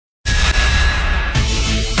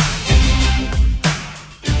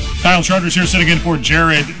Kyle Charters here sitting in for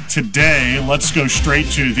Jared today. Let's go straight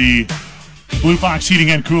to the Blue Fox Heating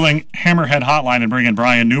and Cooling Hammerhead Hotline and bring in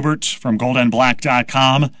Brian Neubert from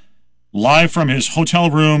goldenblack.com, live from his hotel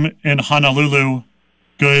room in Honolulu.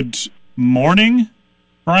 Good morning,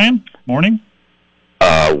 Brian? Morning?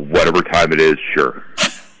 Whatever time it is, sure.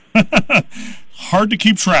 Hard to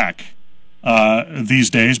keep track these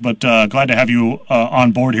days, but glad to have you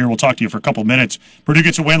on board here. We'll talk to you for a couple minutes. Purdue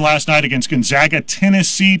gets a win last night against Gonzaga.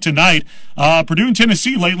 Tennessee tonight. Purdue and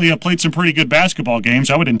Tennessee lately have played some pretty good basketball games.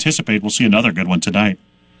 I would anticipate we'll see another good one tonight.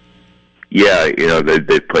 Yeah,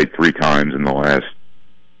 they've played 3 times in the last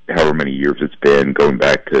however many years it's been, going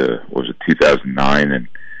back to, 2009 and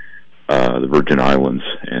the Virgin Islands,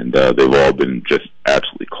 and they've all been just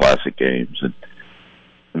absolutely classic games. And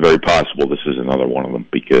very possible this is another one of them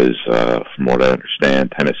because, from what I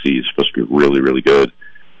understand, Tennessee is supposed to be really, really good.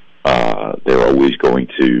 They're always going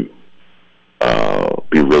to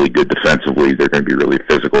be really good defensively. They're going to be really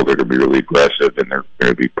physical. They're going to be really aggressive, and they're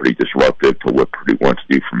going to be pretty disruptive to what Purdue wants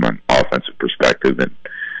to do from an offensive perspective. And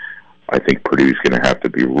I think Purdue's going to have to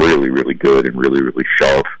be really, really good and really, really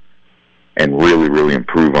sharp and really, really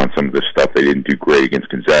improve on some of the stuff they didn't do great against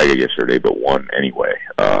Gonzaga yesterday, but won anyway.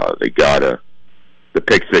 The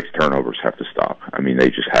pick 6 turnovers have to stop. I mean, they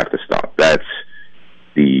just have to stop. That's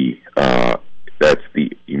the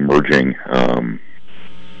emerging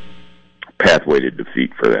pathway to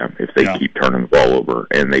defeat for them if they keep turning the ball over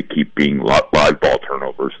and they keep being live ball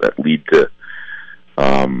turnovers that lead to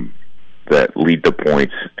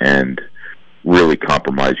points and really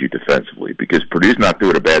compromise you defensively, because Purdue's not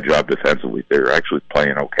doing a bad job defensively. They're actually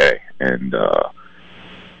playing okay, and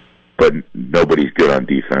but nobody's good on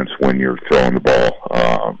defense when you're throwing the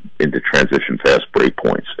ball into transition fast break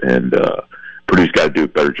points. And Purdue's got to do a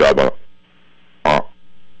better job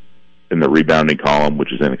in the rebounding column,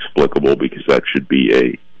 which is inexplicable because that should be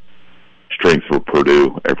a strength for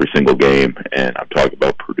Purdue every single game. And I'm talking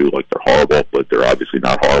about Purdue like they're horrible, but they're obviously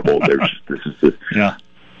not horrible. This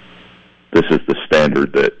is the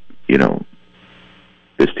standard that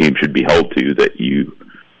this team should be held to, that you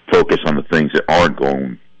focus on the things that aren't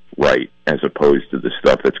going right as opposed to the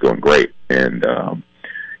stuff that's going great. And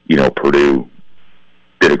Purdue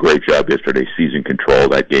did a great job yesterday seizing control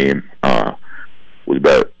of that game with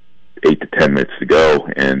about 8 to 10 minutes to go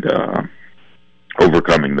and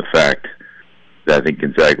overcoming the fact that I think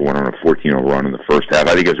Gonzaga went on a 14-0 run in the first half.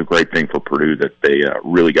 I think it was a great thing for Purdue that they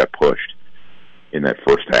really got pushed in that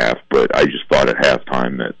first half, but I just thought at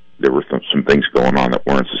halftime that there were some things going on that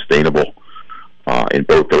weren't sustainable in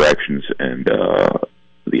both directions, and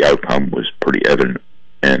the outcome was pretty evident,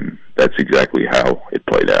 and that's exactly how it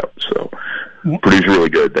played out. So Purdue's really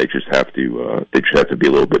good. They just have to be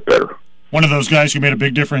a little bit better. One of those guys who made a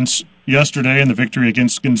big difference yesterday in the victory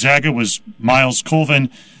against Gonzaga was Miles Colvin.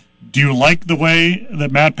 Do you like the way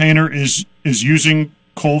that Matt Painter is using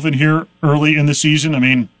Colvin here early in the season? I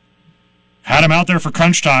mean, had him out there for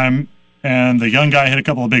crunch time, and the young guy hit a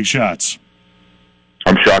couple of big shots.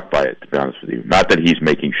 I'm shocked by it, to be honest with you. Not that he's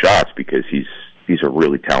making shots, because he's a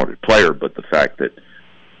really talented player, but the fact that,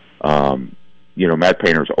 Matt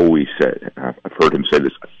Painter's always said, and I've heard him say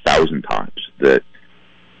this 1,000 times, that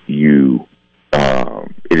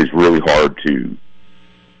it is really hard to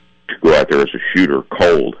go out there as a shooter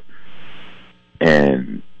cold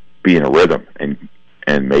and be in a rhythm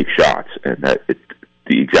and make shots, and that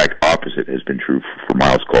the exact opposite has been true for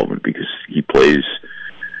Miles Colvin, because he plays,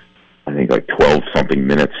 I think, like 12-something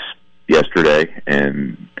minutes yesterday,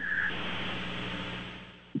 and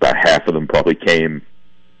about half of them probably came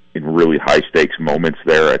in really high-stakes moments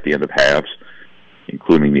there at the end of halves,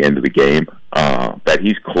 including the end of the game. That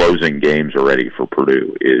he's closing games already for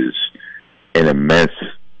Purdue is an immense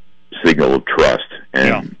signal of trust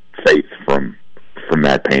and faith from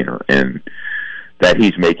Matt Painter, and that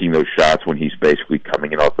he's making those shots when he's basically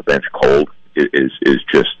coming in off the bench cold is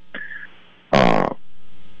just, I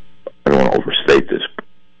don't want to overstate this,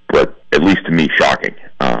 but at least to me, shocking.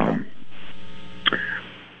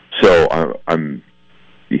 So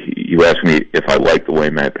you asked me if I like the way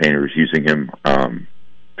Matt Painter is using him.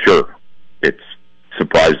 Sure. It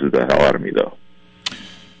surprises the hell out of me, though.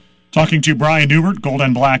 Talking to Brian Neubert,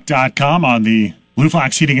 goldenblack.com, on the Blue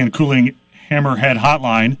Fox Heating and Cooling Hammerhead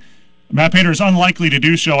Hotline. Matt Painter is unlikely to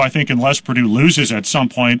do so, I think, unless Purdue loses at some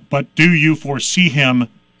point, but do you foresee him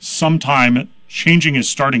sometime changing his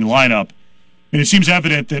starting lineup? And it seems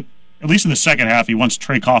evident that, at least in the second half, he wants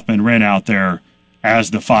Trey Kaufman-Renn out there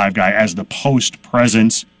as the 5 guy, as the post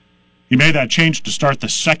presence. He made that change to start the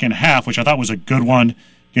second half, which I thought was a good one.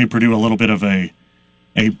 Gave Purdue a little bit of a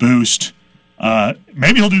boost.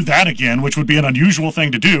 Maybe he'll do that again, which would be an unusual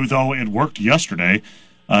thing to do, though it worked yesterday.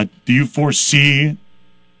 Do you foresee,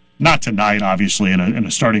 not tonight, obviously, in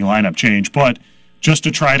a starting lineup change, but just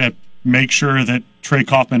to try to make sure that Trey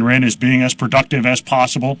Kaufman-Renn is being as productive as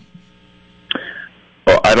possible?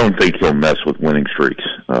 Well, I don't think he'll mess with winning streaks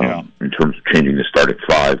in terms of changing the starting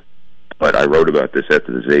five. But I wrote about this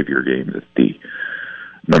after the Xavier game, that the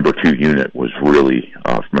number 2 unit was really,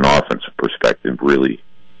 from an offensive perspective, really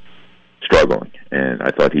struggling. And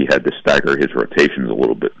I thought he had to stagger his rotations a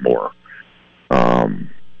little bit more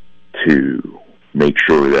to make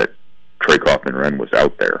sure that Trey Kaufman-Renn was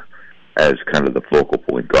out there as kind of the focal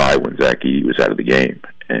point guy when Zach Edey was out of the game.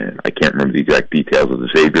 And I can't remember the exact details of the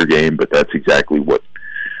Xavier game, but that's exactly what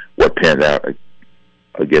panned out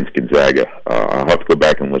against Gonzaga. I'll have to go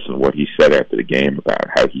back and listen to what he said after the game about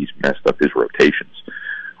how he's messed up his rotations,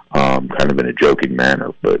 kind of in a joking manner.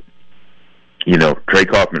 But, you know, Trey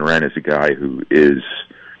Kaufman-Renn is a guy who is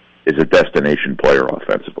a destination player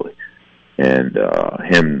offensively. And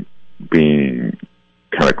him being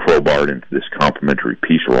kind of crowbarred into this complimentary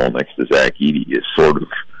piece role next to Zach Edey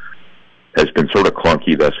has been sort of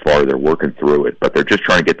clunky thus far. They're working through it, but they're just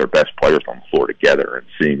trying to get their best players on the floor together and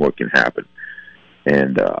seeing what can happen.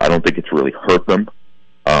 And I don't think it's really hurt them.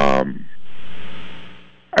 I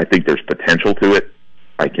think there's potential to it.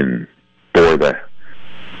 I can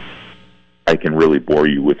really bore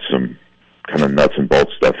you with some kind of nuts and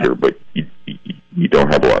bolts stuff here, but you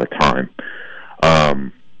don't have a lot of time.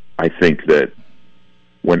 I think that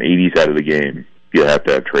when Edey's out of the game, you have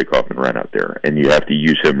to have Trey Kaufman-Renn out there, and you have to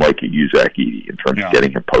use him like you use Zach Edey in terms of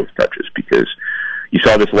getting him post touches, because you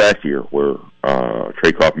saw this last year where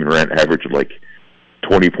Trey Kaufman-Renn averaged like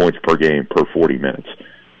 20 points per game per 40 minutes.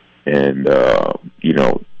 And, you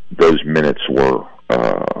know, those minutes were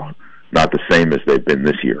not the same as they've been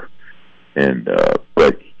this year. And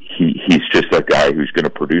but he's just a guy who's going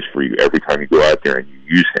to produce for you every time you go out there and you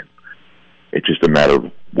use him. It's just a matter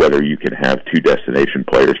of whether you can have 2 destination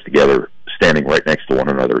players together standing right next to one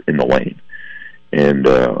another in the lane. And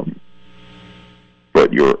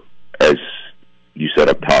but as you said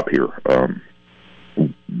up top here,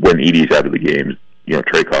 when Edey's out of the game, you know,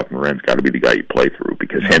 Trey Kaufman-Renn's got to be the guy you play through,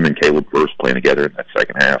 because him and Caleb Burst playing together in that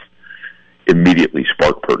second half immediately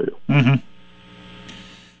sparked Purdue. Mm-hmm.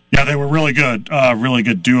 Yeah, they were really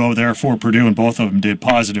good duo there for Purdue, and both of them did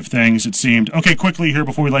positive things, it seemed. Okay, quickly here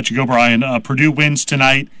before we let you go, Brian, Purdue wins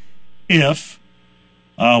tonight if,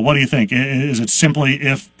 what do you think? Is it simply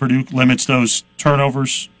if Purdue limits those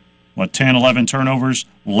turnovers, 10, 11 turnovers,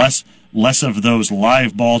 less of those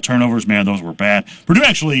live ball turnovers? Man, those were bad. Purdue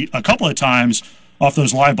actually, a couple of times off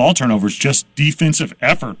those live ball turnovers, just defensive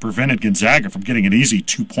effort prevented Gonzaga from getting an easy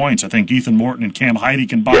 2 points. I think Ethan Morton and Cam Heide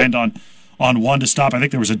combined on one to stop. I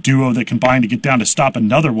think there was a duo that combined to get down to stop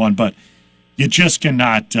another one, but you just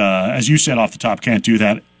cannot, as you said off the top, can't do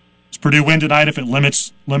that. Does Purdue win tonight if it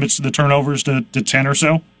limits the turnovers to 10 or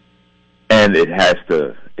so? And it has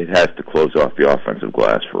to close off the offensive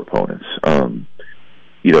glass for opponents.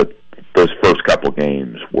 You know, those first couple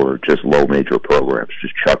games were just low major programs,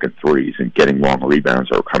 just chucking threes and getting long rebounds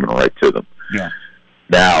that were coming right to them. Yeah.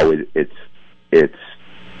 Now it's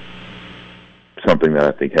something that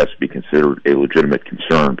I think has to be considered a legitimate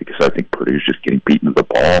concern, because I think Purdue's just getting beaten to the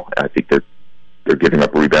ball. I think they're giving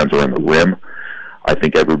up rebounds around the rim. I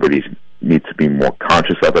think everybody needs to be more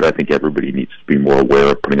conscious of it. I think everybody needs to be more aware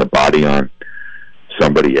of putting a body on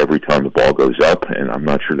somebody every time the ball goes up, and I'm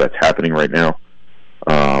not sure that's happening right now.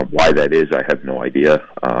 Why that is, I have no idea.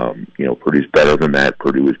 You know, Purdue's better than that.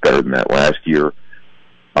 Purdue was better than that last year.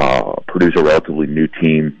 Purdue's a relatively new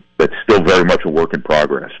team that's still very much a work in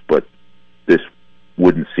progress, but this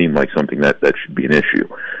wouldn't seem like something that should be an issue.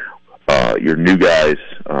 Your new guys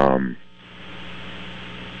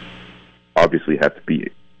obviously have to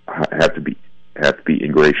be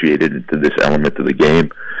ingratiated into this element of the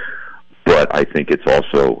game, but I think it's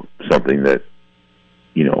also something that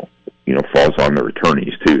you know falls on the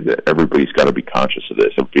returnees too. That everybody's got to be conscious of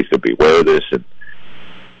this. Everybody's got to be aware of this, and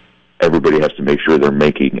everybody has to make sure they're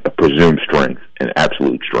making a presumed strength an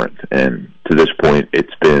absolute strength. And to this point,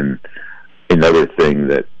 it's been another thing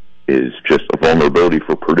that is just a vulnerability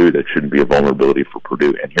for Purdue that shouldn't be a vulnerability for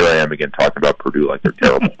Purdue. And here I am again talking about Purdue like they're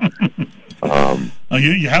terrible.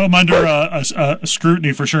 You have them under a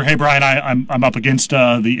scrutiny for sure. Hey, Brian, I'm up against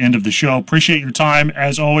the end of the show. Appreciate your time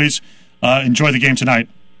as always. Enjoy the game tonight.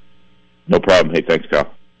 No problem. Hey, thanks,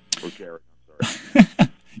 Kyle. I'm sorry.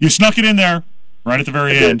 You snuck it in there right at the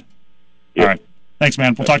very end. Yep. All right. Thanks,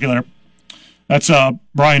 man. We'll talk to you later. That's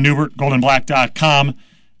Brian Neubert, goldenblack.com,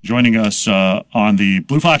 joining us on the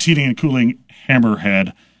Blue Fox Heating and Cooling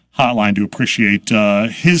Hammerhead hotline. To appreciate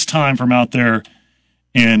his time from out there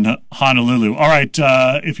in Honolulu. All right,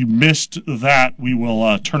 if you missed that, we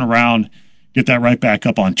will turn around, get that right back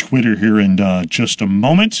up on Twitter here in just a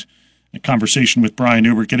moment. A conversation with Brian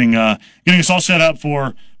Neubert, getting us all set up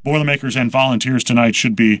for Boilermakers and Volunteers tonight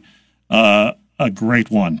should be a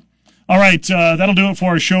great one. All right, that'll do it for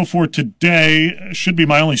our show for today. Should be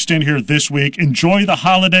my only stint here this week. Enjoy the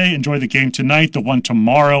holiday. Enjoy the game tonight, the one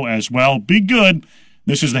tomorrow as well. Be good.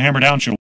 This is the Hammer Down Show.